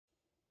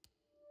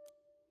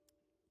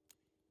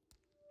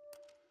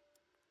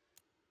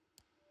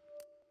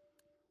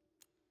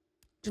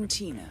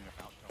Argentina.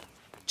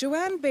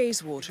 Joanne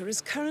Bayswater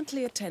is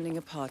currently attending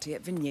a party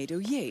at Vinedo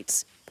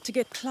Yates to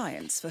get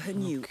clients for her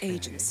new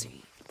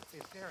agency.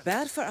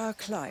 Bad for our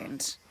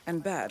client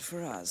and bad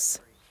for us.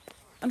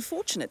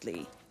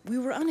 Unfortunately, we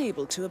were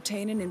unable to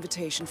obtain an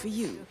invitation for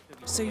you,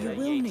 so you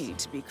will need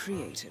to be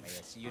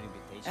creative.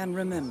 And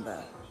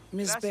remember,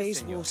 Ms.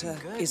 Bayswater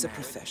is a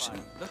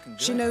professional.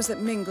 She knows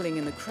that mingling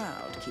in the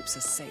crowd keeps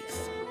us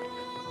safe.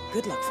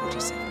 Good luck,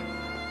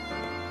 47.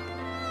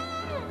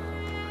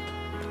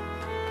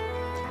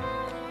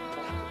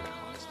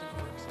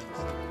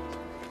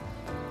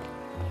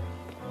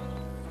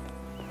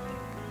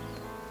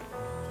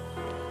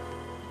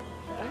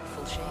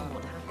 Awful shame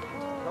what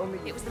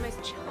happened. It was the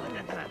most charming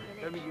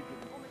thing.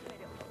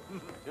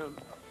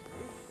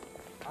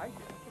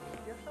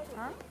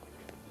 Huh?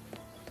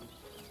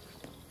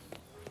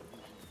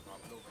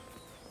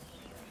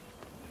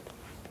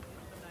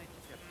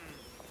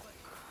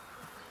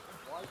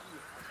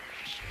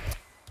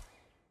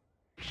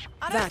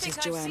 That is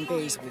Joanne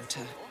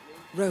Bayswater,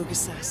 rogue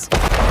assassin.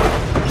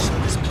 She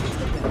was one of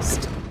the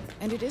best,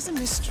 and it is a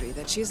mystery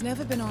that she has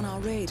never been on our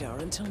radar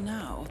until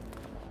now.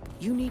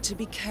 You need to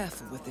be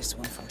careful with this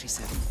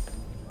 147.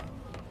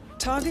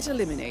 Target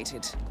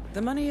eliminated.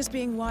 The money is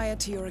being wired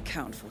to your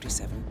account,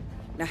 47.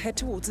 Now head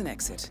towards an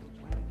exit.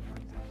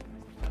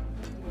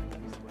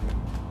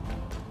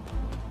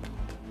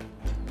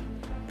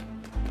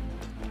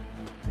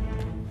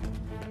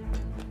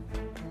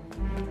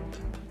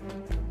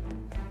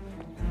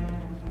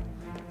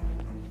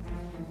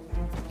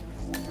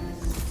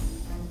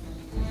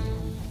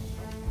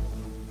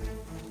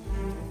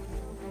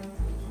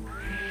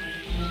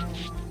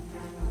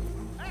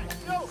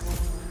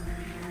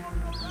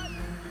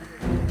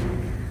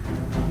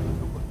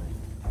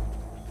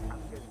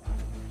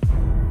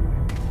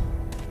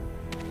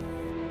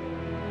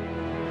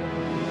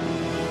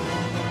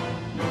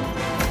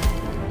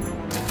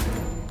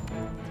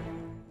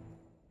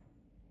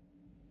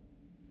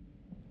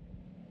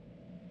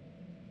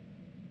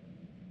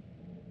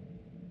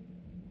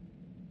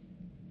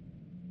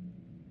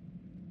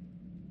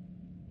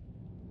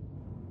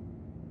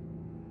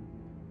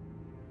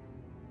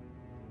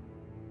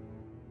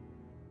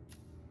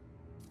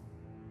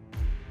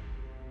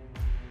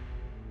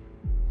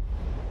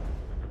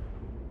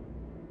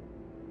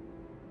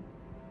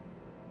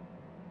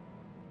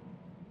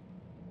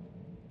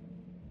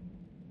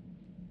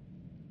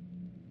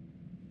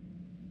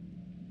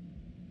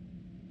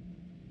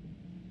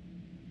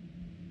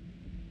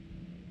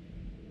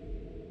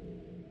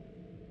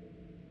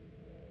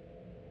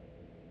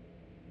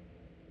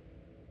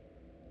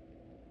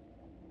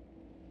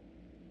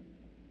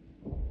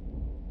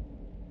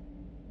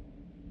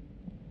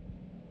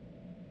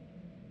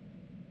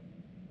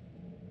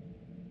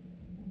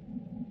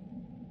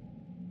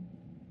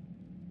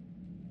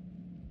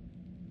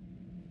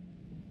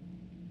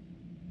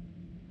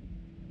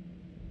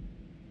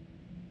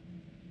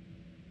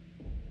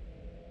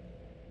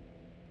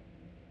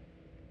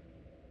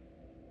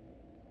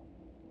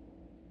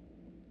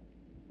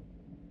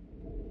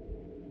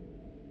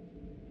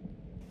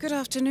 Good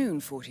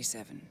afternoon,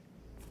 47.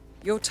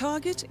 Your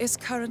target is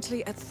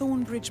currently at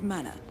Thornbridge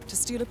Manor to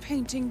steal a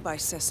painting by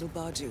Cecil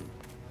Bardou.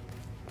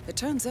 It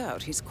turns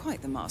out he's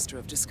quite the master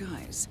of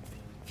disguise.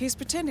 He's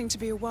pretending to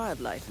be a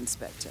wildlife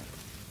inspector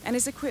and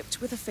is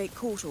equipped with a fake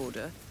court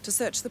order to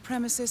search the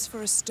premises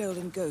for a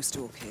stolen ghost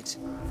orchid.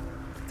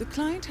 The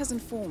client has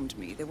informed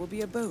me there will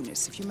be a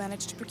bonus if you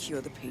manage to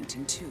procure the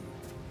painting too.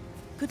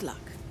 Good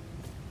luck.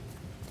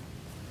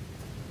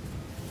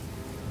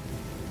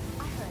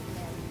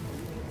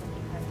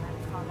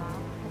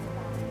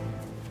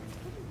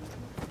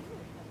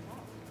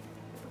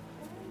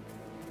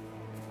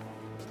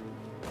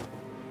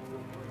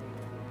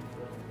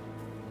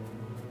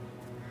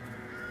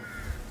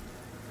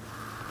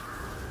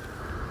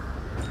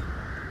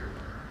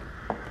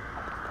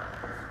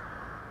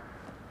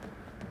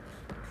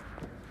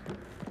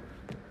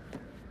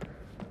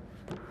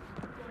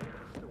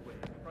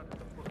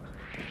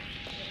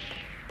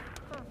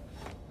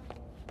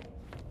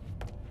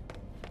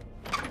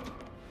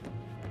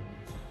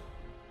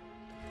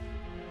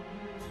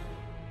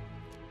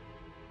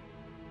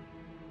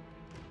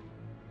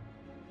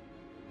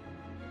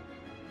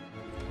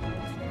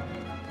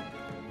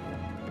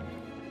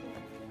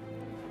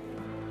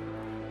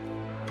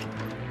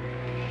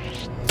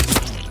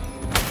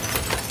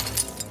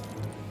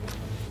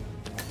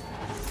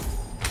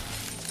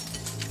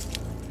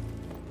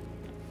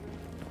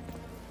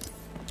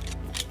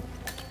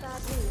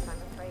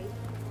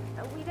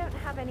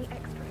 Any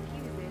extra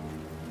fuses.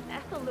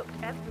 Ethel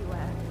looked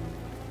everywhere.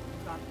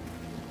 But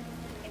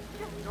it's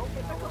just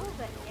typical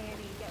that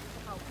Annie gets the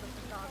help of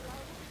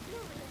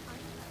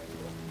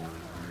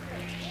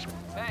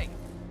the Hey!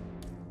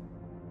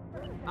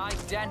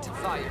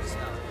 Identify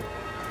yourself.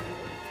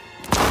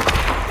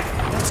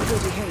 That's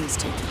Kody Haynes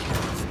taken care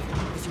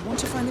of. If you want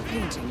to find the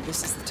painting,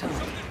 this is the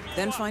time.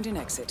 Then find an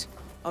exit.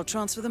 I'll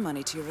transfer the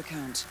money to your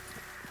account.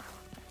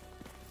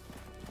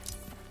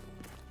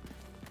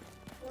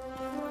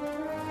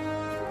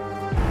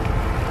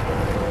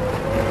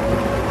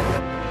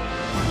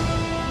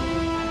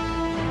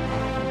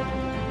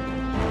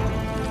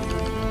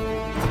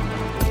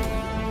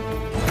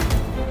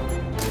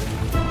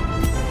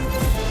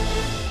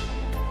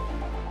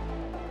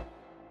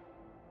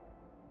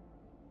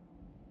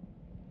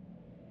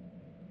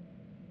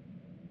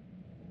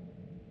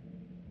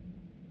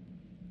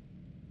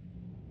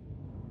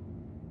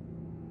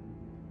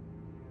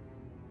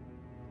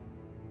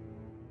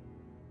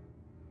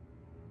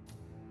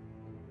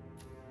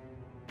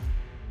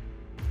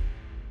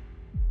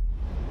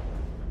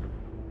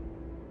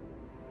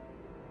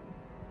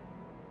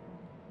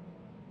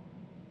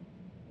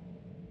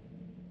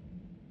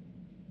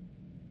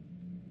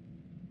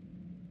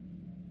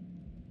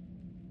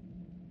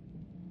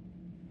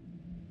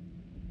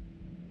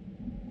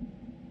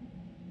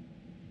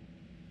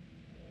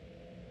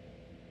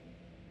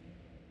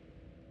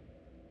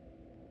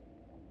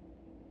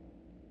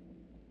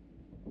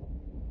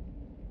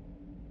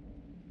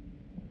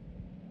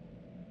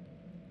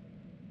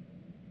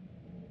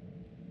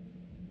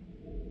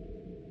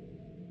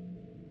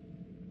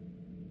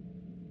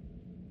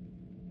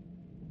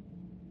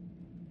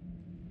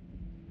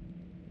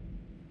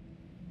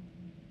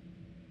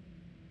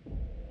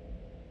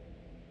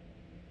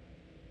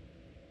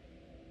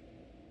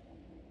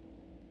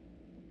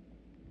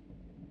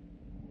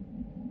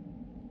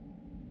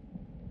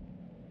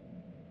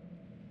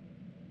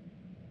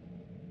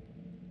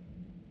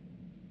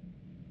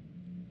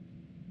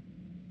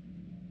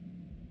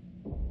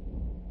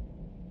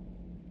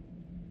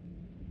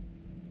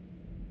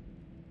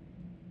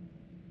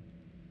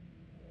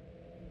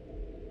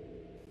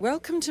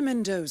 Welcome to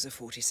Mendoza,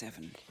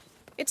 47.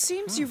 It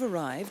seems you've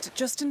arrived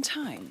just in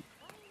time.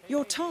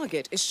 Your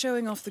target is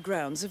showing off the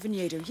grounds of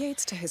Viñedo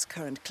Yates to his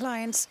current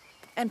clients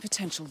and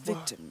potential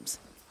victims,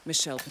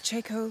 Michelle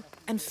Pacheco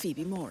and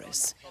Phoebe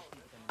Morris.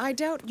 I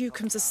doubt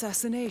Newcombe's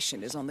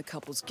assassination is on the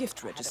couple's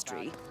gift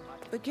registry,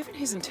 but given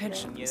his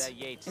intentions,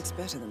 it's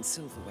better than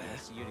silverware.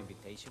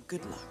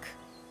 Good luck.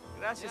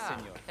 Gracias,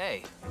 senor.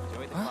 Hey.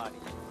 Enjoy the party.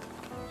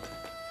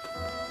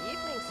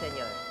 Evening,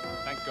 senor.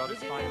 Thank God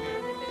it's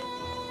finally...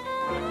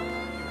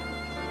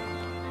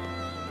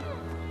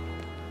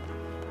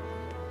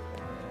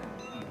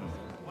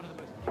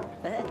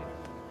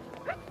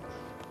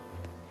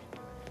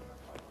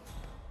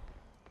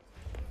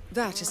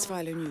 That is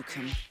Philo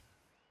Newcombe.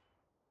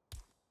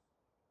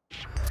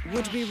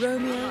 Would-be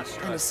Romeo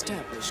and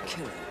established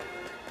killer.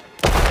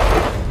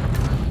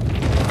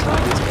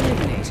 Target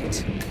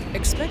eliminated.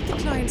 Expect the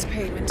client's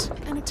payment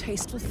and a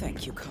tasteful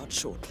thank you card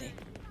shortly.